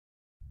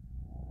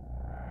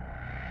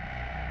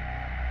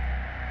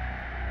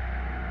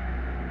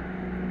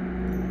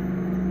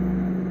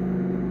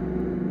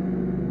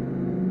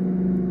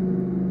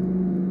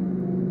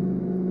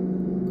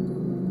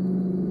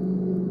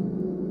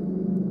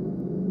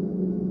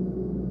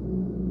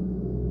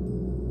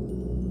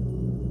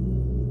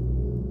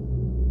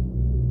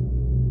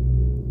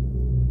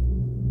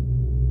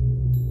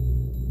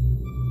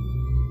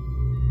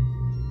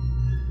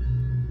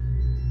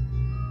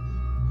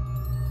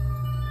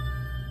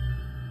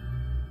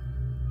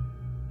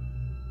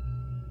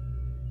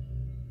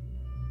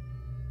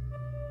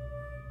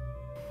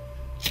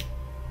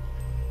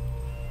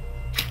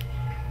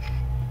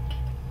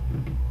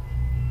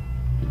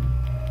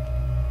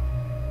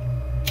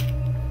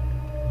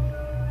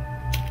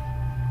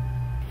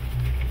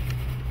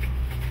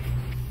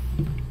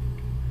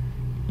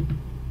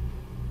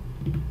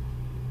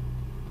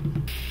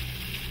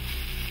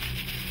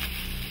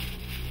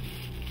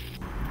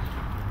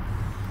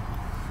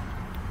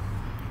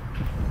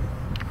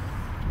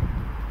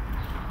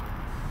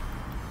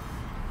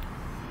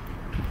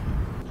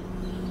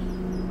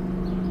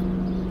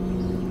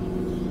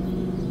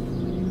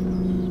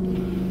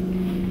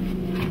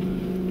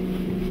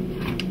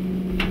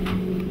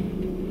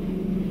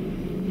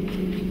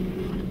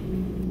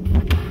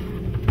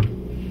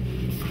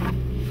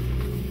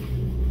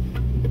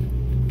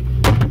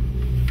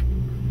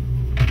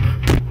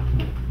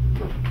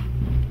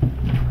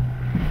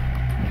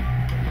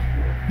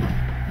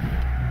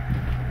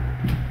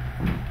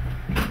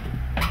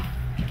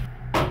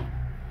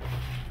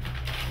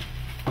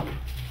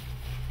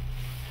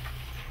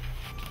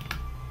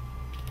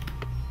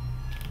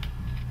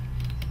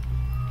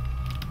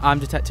I'm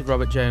Detective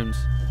Robert Jones,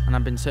 and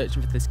I've been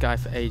searching for this guy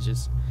for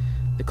ages.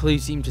 The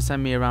clues seem to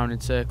send me around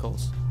in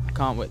circles. I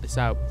can't work this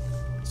out.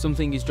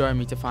 Something is drawing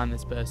me to find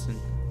this person.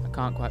 I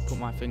can't quite put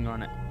my finger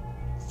on it.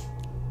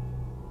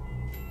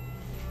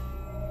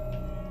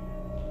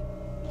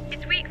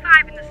 It's week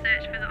 5 in the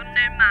search for the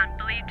unknown man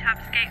believed to have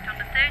escaped on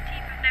the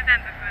 13th of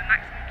November from a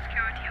maximum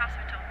security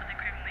hospital for the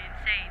criminally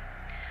insane.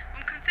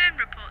 Unconfirmed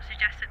reports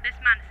suggest that this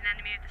man is an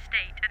enemy of the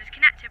state and is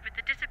connected with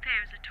the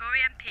disappearance of Tory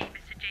MP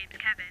Mr James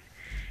Kevin.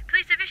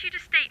 Police have issued a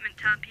statement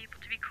telling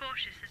people to be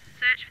cautious as the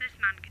search for this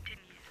man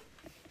continues.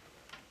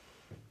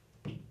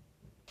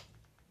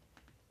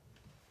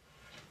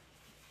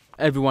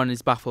 Everyone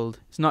is baffled.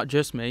 It's not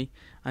just me,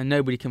 and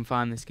nobody can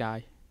find this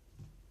guy.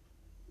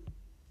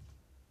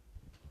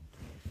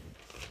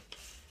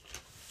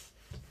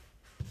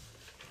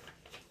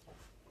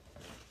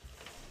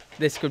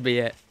 This could be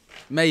it.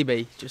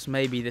 Maybe, just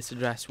maybe, this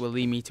address will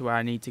lead me to where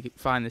I need to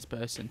find this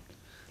person.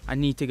 I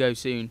need to go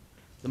soon.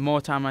 The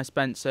more time I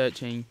spend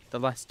searching, the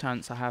less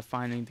chance I have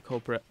finding the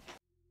culprit.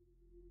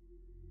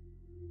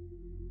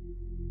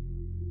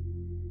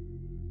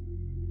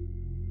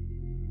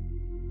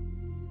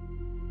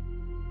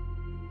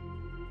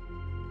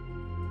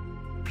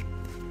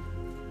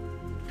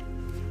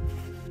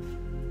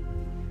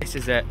 This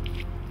is it.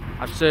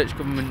 I've searched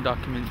government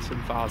documents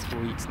and files for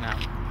weeks now.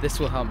 This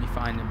will help me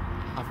find him.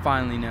 I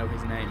finally know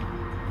his name.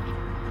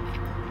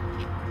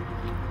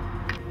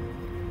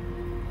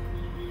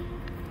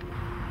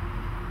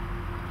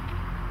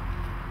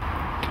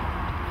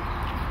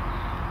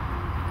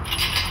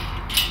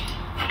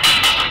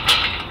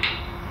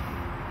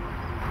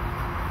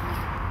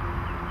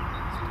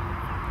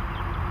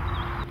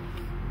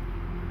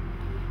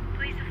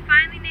 Police have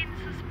finally named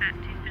the suspect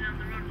who's been on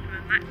the run from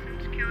a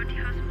maximum security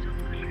hospital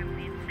for the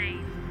criminally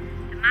insane.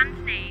 The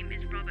man's name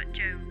is Robert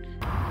Jones.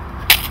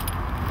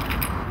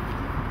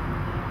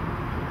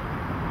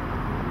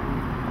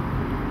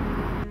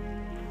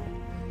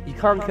 You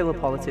can't kill a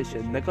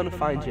politician, they're gonna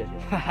find you.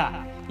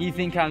 Haha, you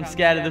think I'm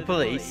scared of the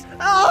police?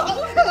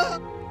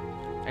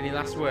 Any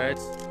last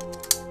words?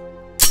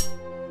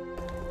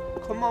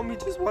 Come on, we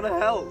just want to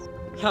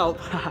help. Help!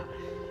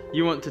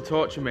 You want to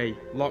torture me,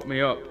 lock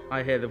me up.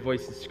 I hear the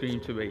voices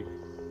scream to me.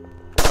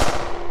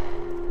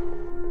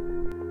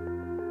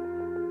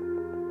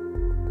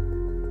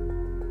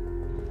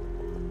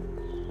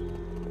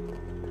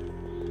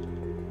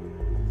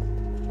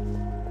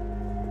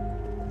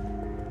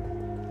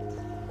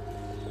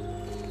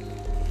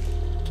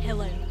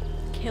 Kill him.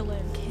 Kill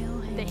him. Kill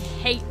him. They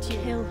hate you.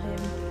 Kill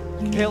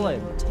him. Kill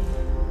him.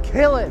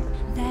 Kill him.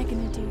 They're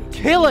gonna do it.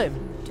 Kill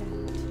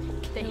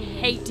him. They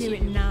hate you. Do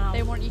it now.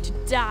 They want you to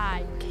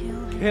die. Kill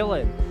him. Kill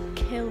him.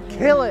 Kill him.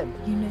 Kill him.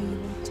 You know you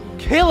want to.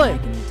 Kill him.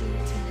 They're gonna do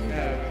it to you.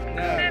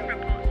 Confirmed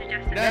reports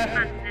suggest that this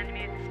man is an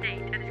enemy of the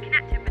state and is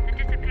connected with the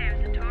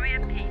disappearance of Tory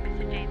MP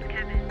Mr James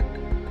Kevin.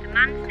 The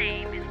man's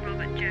name is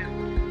Robert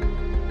Jones.